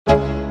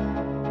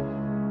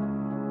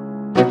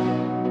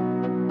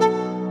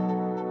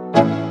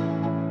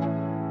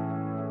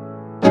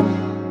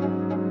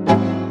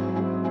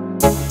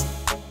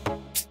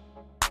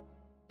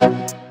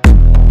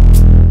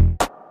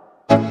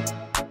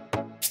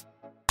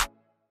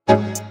Hi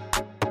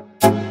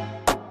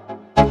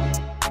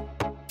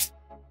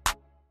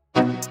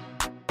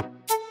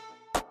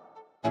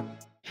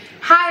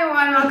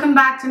everyone, welcome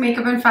back to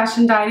Makeup and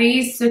Fashion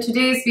Diaries. So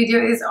today's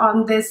video is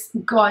on this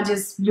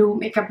gorgeous blue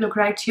makeup look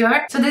right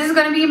here. So this is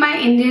going to be my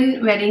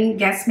Indian wedding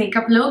guest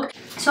makeup look.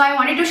 So I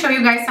wanted to show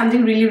you guys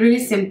something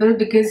really simple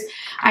because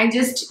I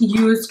just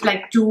used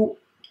like two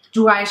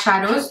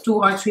eyeshadows, 2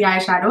 or 3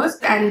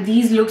 eyeshadows, and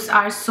these looks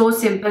are so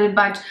simple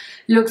but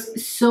looks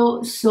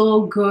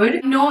so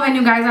good. I know when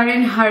you guys are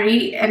in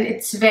hurry and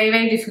it's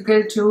very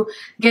difficult to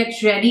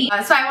get ready,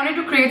 so I wanted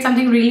to create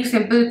something really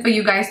simple for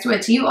you guys to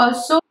achieve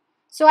also.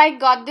 So I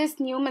got this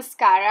new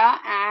mascara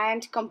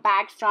and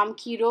compact from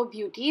Kiro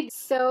Beauty.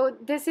 So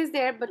this is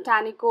their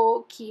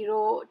Botanico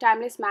Kiro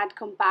Timeless Matte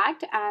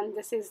Compact, and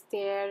this is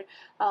their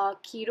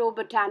Kiro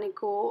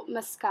Botanico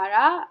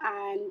Mascara,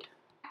 and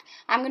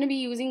I'm going to be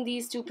using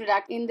these two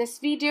products in this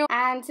video.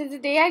 And since the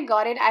day I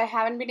got it, I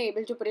haven't been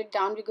able to put it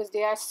down because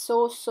they are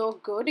so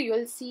good.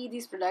 You'll see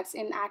these products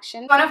in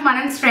action. One of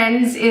Manan's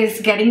friends is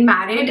getting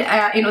married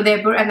in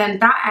Udaipur,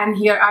 Ananta, and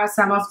here are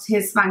some of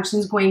his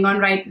functions going on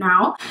right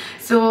now.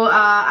 So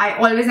I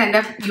always end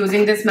up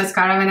using this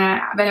mascara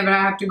whenever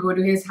I have to go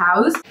to his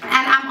house.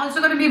 And I'm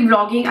also going to be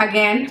vlogging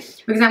again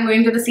because I'm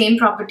going to the same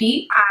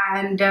property,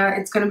 and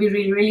it's going to be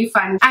really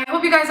fun. I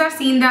hope you guys have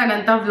seen the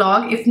Ananta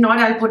vlog. If not,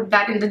 I'll put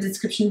that in the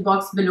description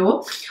box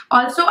below.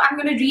 Also, I'm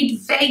going to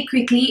read very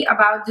quickly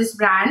about this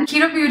brand.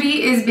 Kiro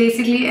Beauty is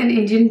basically an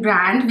Indian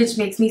brand which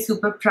makes me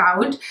super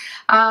proud,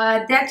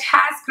 that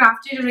has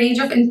crafted a range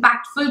of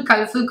impactful,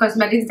 colorful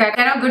cosmetics that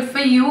are good for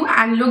you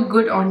and look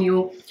good on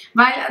you.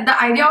 While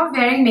the idea of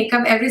wearing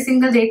makeup every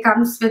single day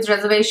comes with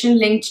reservation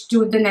linked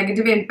to the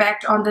negative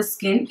impact on the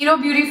skin,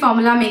 Kiro Beauty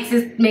formula makes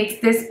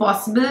this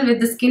possible with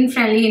the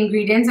skin-friendly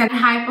ingredients and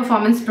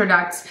high-performance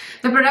products.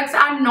 The products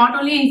are not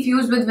only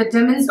infused with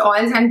vitamins,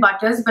 oils and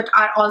butters, but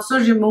are also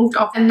removed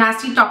of the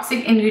nasty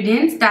toxic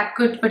ingredients that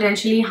could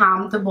potentially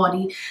harm the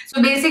body.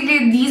 So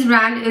basically, these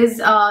brand is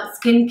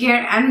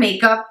skincare and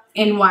makeup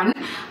in one,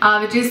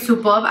 which is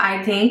superb.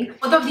 I think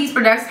both of these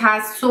products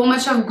has so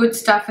much of good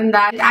stuff in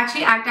that. It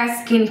actually act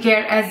as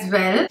skincare as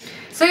well.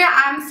 So yeah,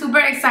 I'm super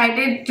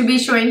excited to be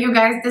showing you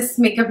guys this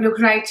makeup look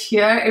right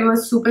here. It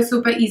was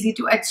super easy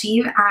to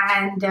achieve,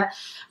 and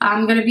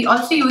I'm going to be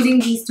also using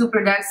these two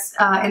products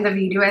in the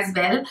video as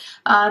well.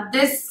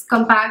 This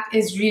compact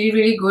is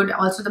really good.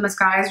 Also the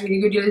mascara is really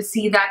good. You'll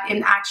see that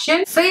in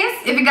action. So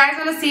yes, if you guys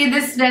want to see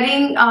this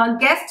wedding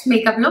guest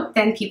makeup look,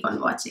 then keep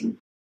on watching.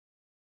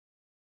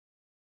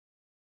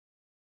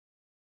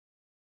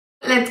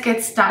 Let's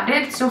get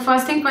started. So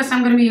first thing first, I'm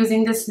going to be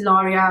using this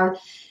L'Oreal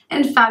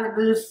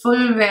Infallible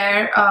Full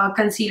Wear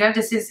Concealer.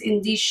 This is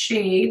in the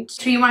shade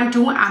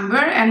 312 Amber,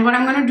 and what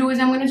I'm going to do is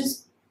I'm going to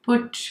just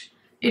put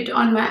it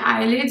on my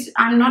eyelids.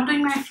 I'm not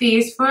doing my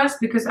face first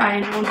because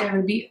I know there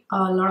will be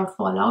a lot of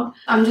fallout.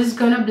 I'm just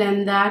going to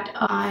blend that.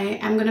 I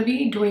am going to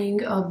be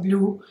doing a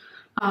blue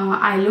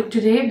eye look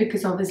today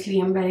because obviously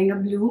I'm wearing a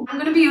blue. I'm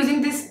going to be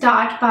using this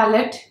Tarte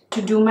palette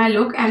to do my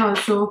look, and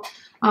also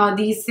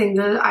these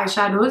single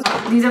eyeshadows.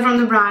 These are from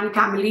the brand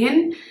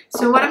Chameleon.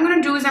 So what I'm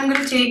going to do is I'm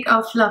going to take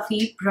a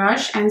fluffy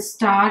brush and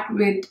start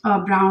with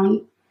a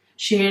brown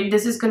shade.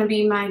 This is going to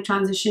be my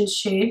transition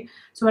shade.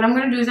 So what I'm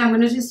going to do is I'm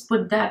going to just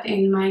put that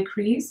in my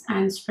crease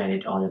and spread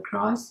it all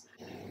across.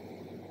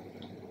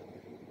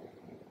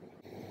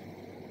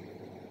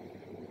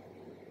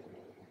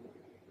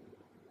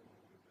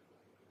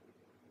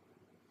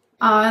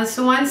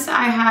 So once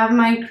I have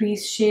my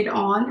crease shade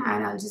on,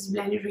 and I'll just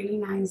blend it really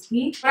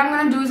nicely. What I'm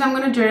going to do is I'm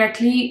going to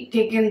directly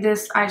take in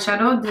this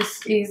eyeshadow.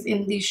 This is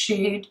in the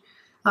shade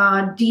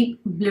Deep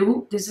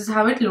Blue. This is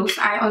how it looks.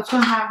 I also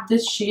have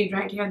this shade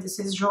right here. This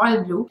is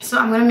Royal Blue. So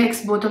I'm going to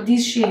mix both of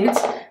these shades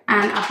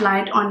and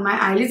apply it on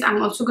my eyelids.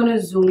 I'm also going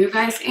to zoom you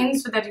guys in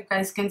so that you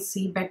guys can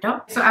see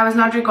better. So I was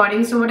not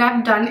recording. So what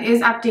I've done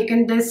is I've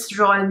taken this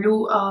Royal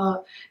Blue,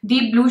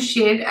 Deep Blue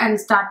shade and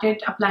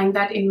started applying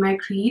that in my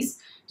crease,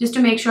 just to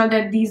make sure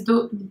that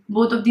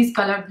both of these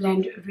color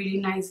blend really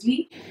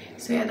nicely.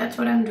 So yeah, that's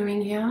what I'm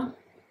doing here.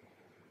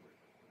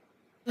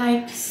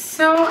 Like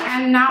so.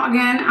 And now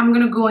again, I'm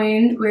gonna go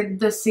in with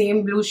the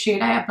same blue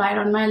shade I applied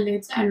on my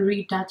lids and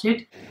retouch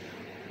it.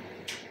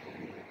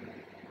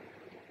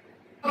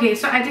 Okay,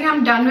 so I think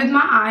I'm done with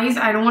my eyes.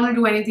 I don't want to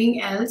do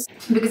anything else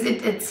because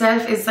it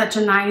itself is such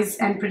a nice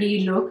and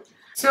pretty look.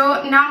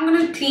 So now I'm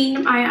gonna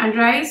clean my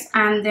under eyes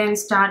and then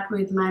start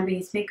with my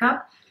base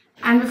makeup.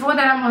 And before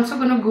that, I'm also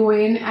going to go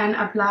in and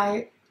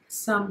apply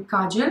some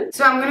kajal.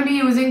 So I'm going to be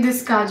using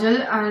this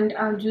kajal, and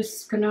I'm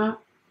just going to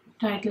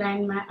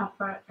tightline my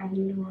upper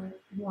and lower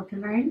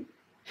waterline.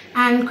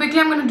 And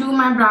quickly I'm going to do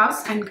my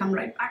brows and come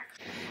right back.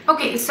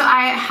 Okay, so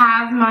I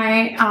have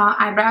my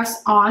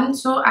eyebrows on.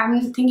 So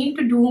I'm thinking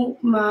to do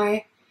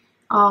my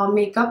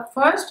makeup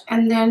first,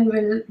 and then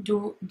we'll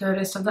do the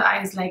rest of the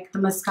eyes like the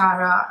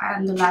mascara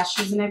and the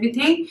lashes and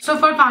everything. So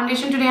for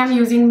foundation today, I'm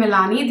using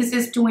Milani. This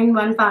is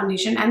 2-in-1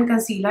 foundation and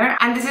concealer,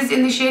 and this is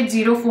in the shade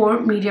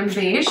 04 Medium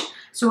Beige.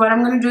 So what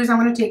I'm going to do is I'm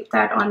going to take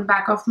that on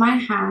back of my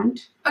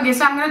hand. Okay,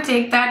 so I'm going to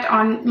take that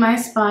on my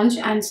sponge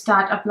and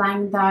start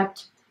applying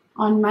that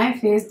on my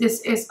face.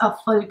 This is a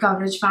full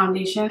coverage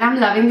foundation. I'm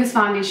loving this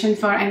foundation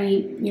for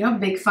any,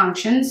 big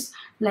functions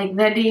like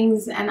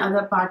weddings and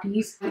other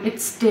parties.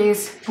 It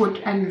stays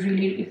put and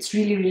it's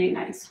really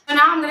nice. So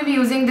now I'm going to be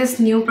using this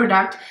new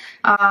product.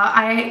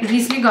 I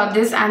recently got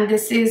this, and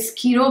this is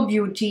Kiro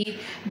Beauty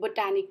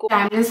Botanico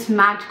Timeless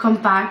Matte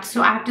Compact.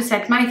 So I have to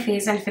set my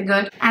face and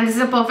figured, and this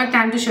is a perfect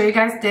time to show you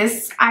guys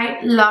this. I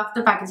love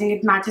the packaging.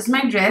 It matches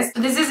my dress.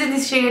 So this is in the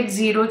shade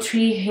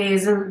 03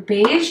 Hazel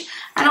Beige,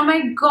 and oh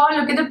my god,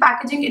 look at the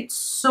packaging. It's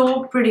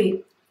so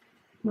pretty.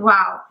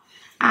 Wow.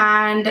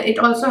 And it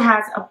also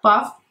has a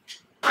puff.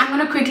 I'm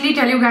going to quickly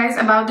tell you guys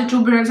about the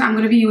two products I'm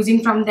going to be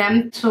using from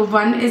them. So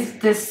one is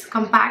this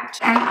compact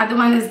and other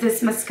one is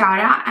this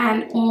mascara,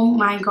 and oh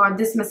my god,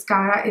 this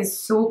mascara is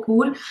so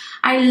cool.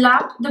 I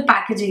loved the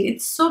packaging.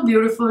 It's so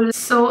beautiful,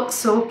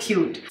 so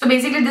cute. So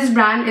basically this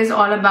brand is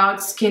all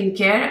about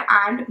skincare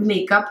and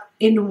makeup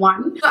in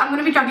one. So I'm going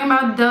to be talking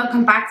about the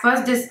compact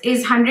first. This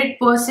is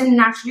 100%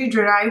 naturally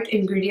derived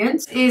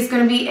ingredients. It is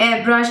going to be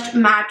airbrushed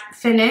matte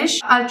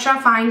finish, ultra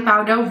fine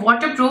powder,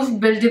 waterproof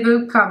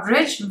buildable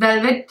coverage,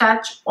 velvet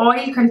touch,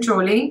 oil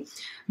controlling,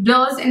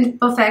 blurs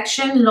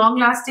imperfection, long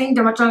lasting,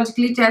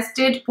 dermatologically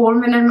tested, pore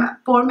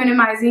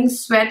minimizing,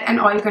 sweat and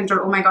oil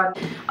control. Oh my god,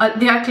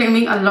 they are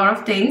claiming a lot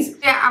of things.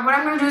 Yeah, what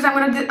I'm going to do is I'm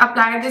going to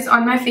apply this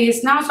on my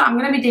face now. So I'm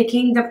going to be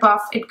taking the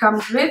puff it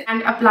comes with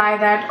and apply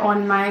that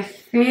on my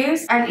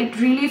face, and it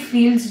really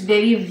feels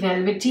very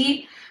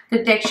velvety.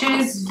 The texture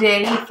is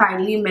very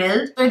finely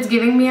milled, so it's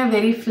giving me a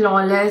very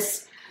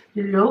flawless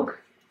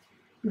look.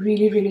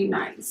 Really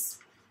nice.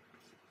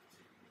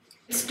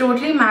 It's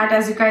totally matte,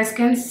 as you guys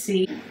can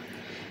see.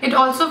 It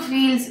also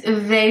feels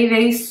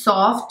very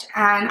soft,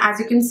 and as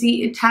you can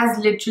see, it has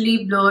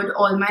literally blurred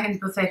all my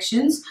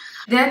imperfections.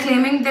 They are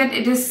claiming that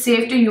it is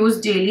safe to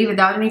use daily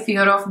without any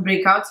fear of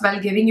breakouts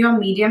while giving you a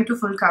medium to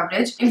full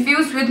coverage.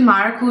 Infused with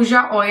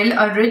maracuja oil,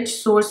 a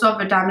rich source of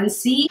vitamin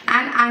C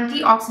and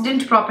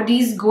antioxidant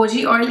properties,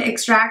 goji oil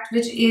extract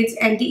which aids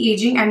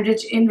anti-aging and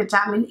rich in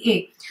vitamin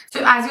A.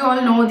 So as you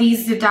all know,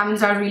 these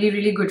vitamins are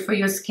really good for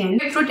your skin.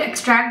 Fruit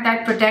extract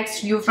that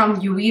protects you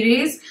from UV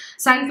rays,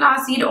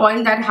 sunflower seed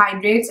oil that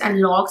hydrates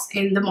and locks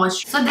in the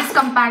moisture. So this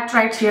compact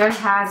right here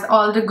has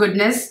all the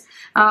goodness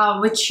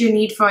which you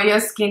need for your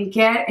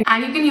skincare,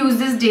 and you can use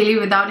this daily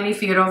without any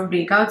fear of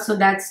breakouts. So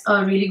that's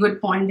a really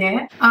good point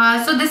there.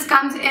 So this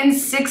comes in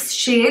 6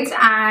 shades,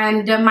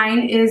 and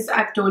mine is,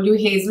 I've told you,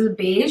 hazel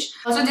beige.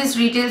 Also this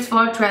retails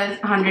for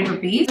 1200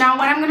 rupees. Now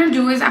what I'm going to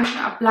do is I'm going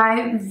to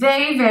apply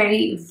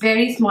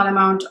very small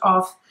amount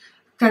of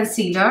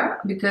concealer,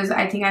 because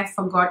I think I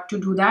forgot to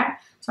do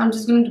that. So I'm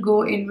just going to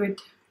go in with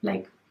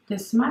like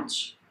this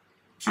much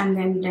and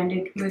then blend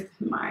it with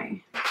my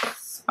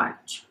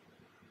sponge.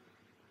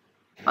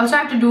 Also, I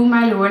have to do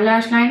my lower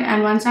lash line,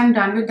 and once I'm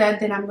done with that,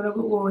 then I'm going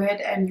to go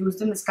ahead and use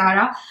the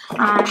mascara.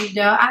 And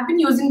I've been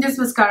using this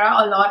mascara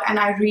a lot, and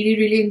I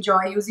really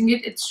enjoy using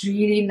it. It's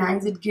really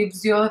nice. It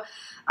gives your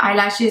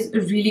eyelashes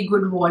a really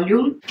good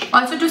volume.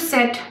 Also, to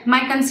set my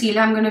concealer,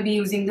 I'm going to be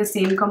using the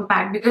same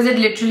compact because it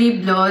literally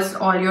blurs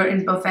all your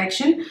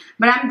imperfection.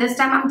 But this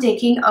time I'm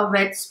taking a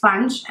wet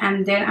sponge,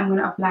 and then I'm going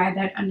to apply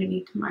that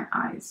underneath my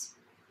eyes.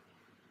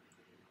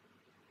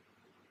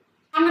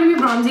 I'm going to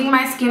be bronzing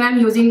my skin and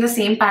using the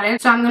same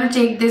palette. So I'm going to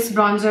take this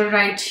bronzer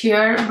right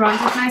here.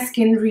 Bronzes my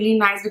skin really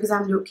nice because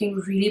I'm looking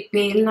really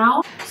pale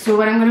now. So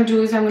what I'm going to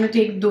do is I'm going to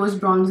take those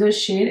bronzer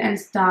shade and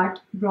start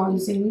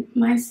bronzing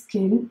my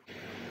skin.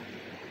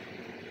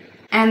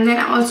 And then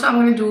also I'm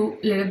going to do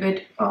a little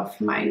bit of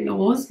my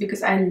nose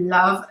because I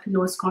love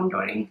nose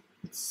contouring.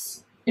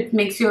 It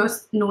makes your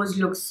nose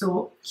look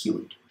so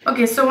cute.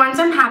 Okay, so once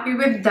I'm happy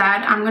with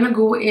that, I'm going to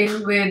go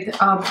in with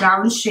a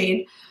brown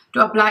shade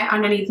to apply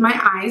underneath my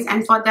eyes,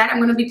 and for that I'm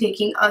going to be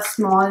taking a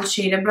small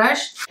shader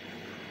brush.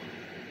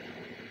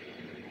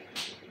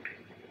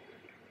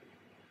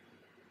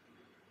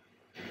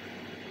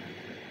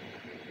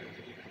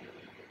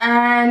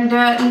 And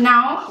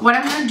now what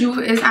I'm going to do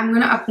is I'm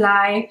going to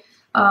apply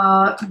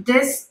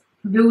this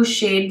blue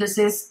shade. This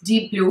is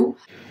deep blue.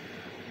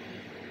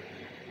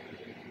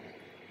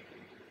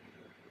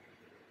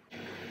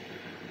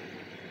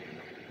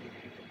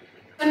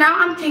 So now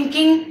I'm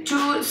thinking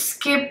to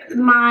skip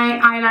my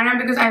eyeliner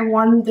because I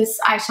want this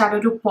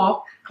eyeshadow to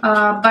pop.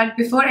 But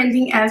before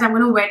anything else, I'm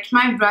going to wet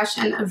my brush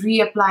and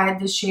reapply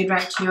this shade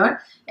right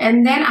here.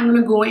 And then I'm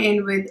going to go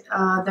in with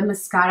the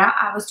mascara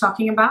I was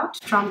talking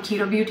about from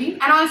Kiro Beauty.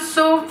 And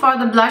also for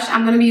the blush,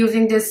 I'm going to be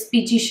using this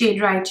peachy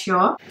shade right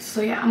here. So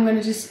yeah, I'm going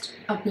to just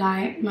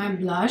apply my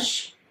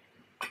blush.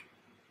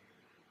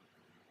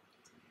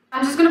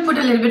 I'm just going to put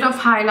a little bit of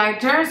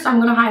highlighter. So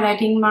I'm going to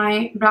highlighting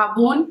my brow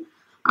bone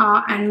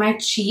and my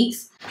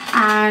cheeks.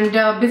 And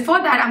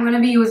before that, I'm going to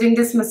be using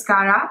this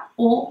mascara.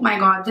 Oh my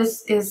god,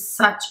 this is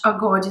such a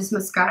gorgeous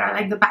mascara.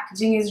 Like, the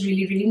packaging is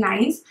really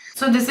nice.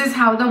 So this is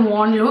how the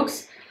wand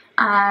looks,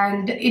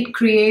 and it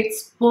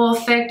creates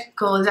perfect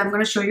curls. I'm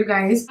going to show you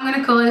guys. I'm going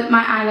to curl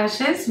my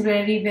eyelashes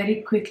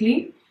very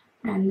quickly.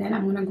 And then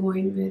I'm gonna go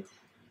in with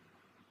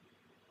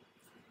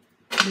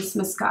this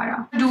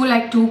mascara. Do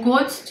like 2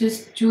 coats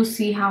just to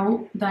see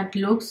how that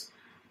looks.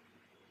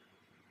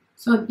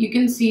 So you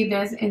can see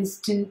there's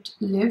instant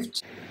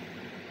lift.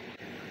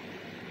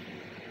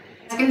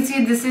 As you can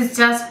see, this is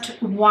just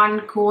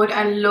 1 coat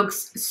and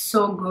looks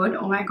so good.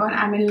 Oh my god,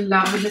 I'm in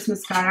love with this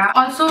mascara.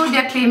 Also,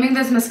 they're claiming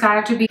this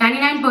mascara to be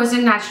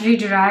 99% naturally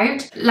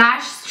derived,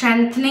 lash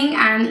strengthening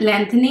and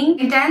lengthening,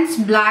 intense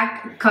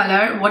black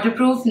color,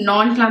 waterproof,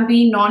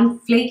 non-clumpy,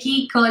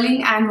 non-flaky,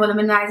 curling and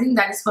volumizing,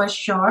 that is for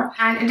sure.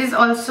 And it is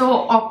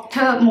also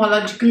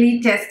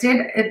ophthalmologically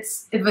tested.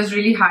 It was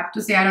really hard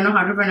to say, I don't know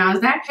how to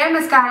pronounce that. Their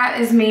mascara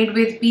is made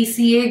with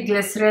PCA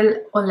glycerol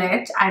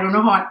olate. I don't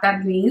know what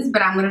that means,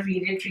 but I'm gonna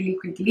read it really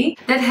quickly.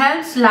 That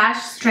helps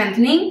lash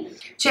strengthening.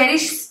 Cherry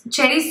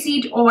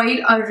seed oil,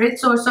 a rich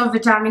source of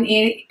vitamin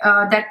A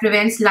that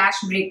prevents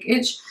lash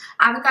breakage.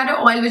 Avocado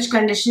oil, which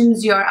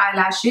conditions your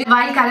eyelashes,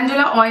 while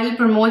calendula oil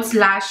promotes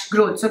lash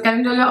growth. So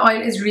calendula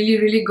oil is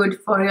really good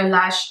for your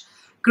lash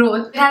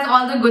growth. It has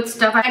all the good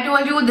stuff. I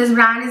told you this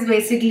brand is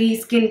basically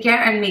skincare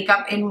and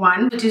makeup in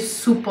one, which is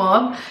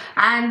superb.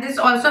 And this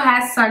also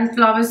has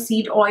sunflower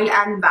seed oil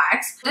and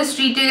wax. This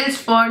retails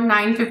for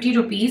 950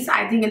 rupees.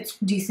 I think it's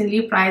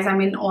decently priced. I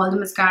mean, all the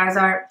mascaras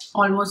are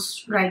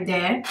almost right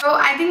there. So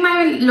I think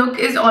my look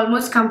is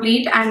almost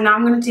complete, and now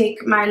I'm going to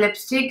take my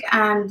lipstick,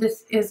 and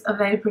this is a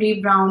very pretty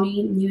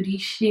brownie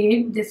nudie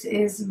shade. This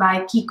is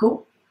by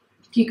Kiko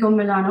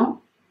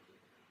Milano.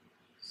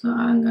 So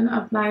I'm going to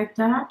apply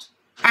that.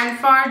 And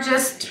for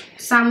just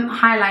some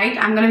highlight,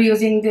 I'm going to be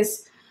using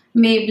this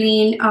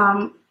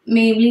Maybelline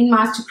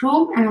Master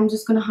Chrome, and I'm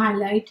just going to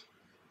highlight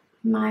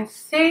my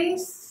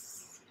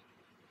face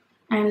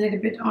and a little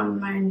bit on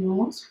my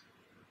nose.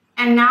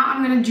 And now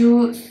I'm going to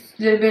do a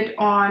little bit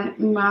on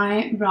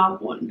my brow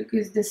bone,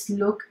 because this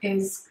look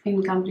is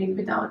incomplete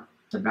without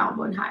the brow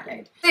bone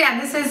highlight. So yeah,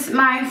 this is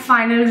my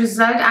final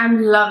result.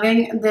 I'm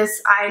loving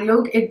this eye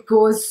look. It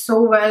goes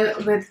so well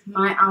with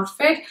my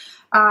outfit.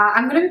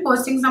 I'm going to be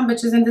posting some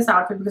pictures in this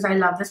outfit because I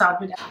love this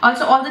outfit.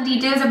 Also, all the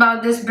details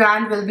about this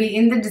brand will be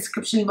in the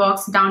description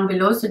box down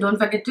below, so don't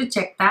forget to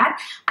check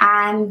that.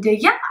 And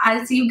yeah,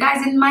 I'll see you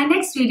guys in my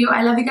next video.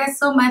 I love you guys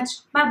so much.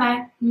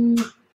 Bye bye.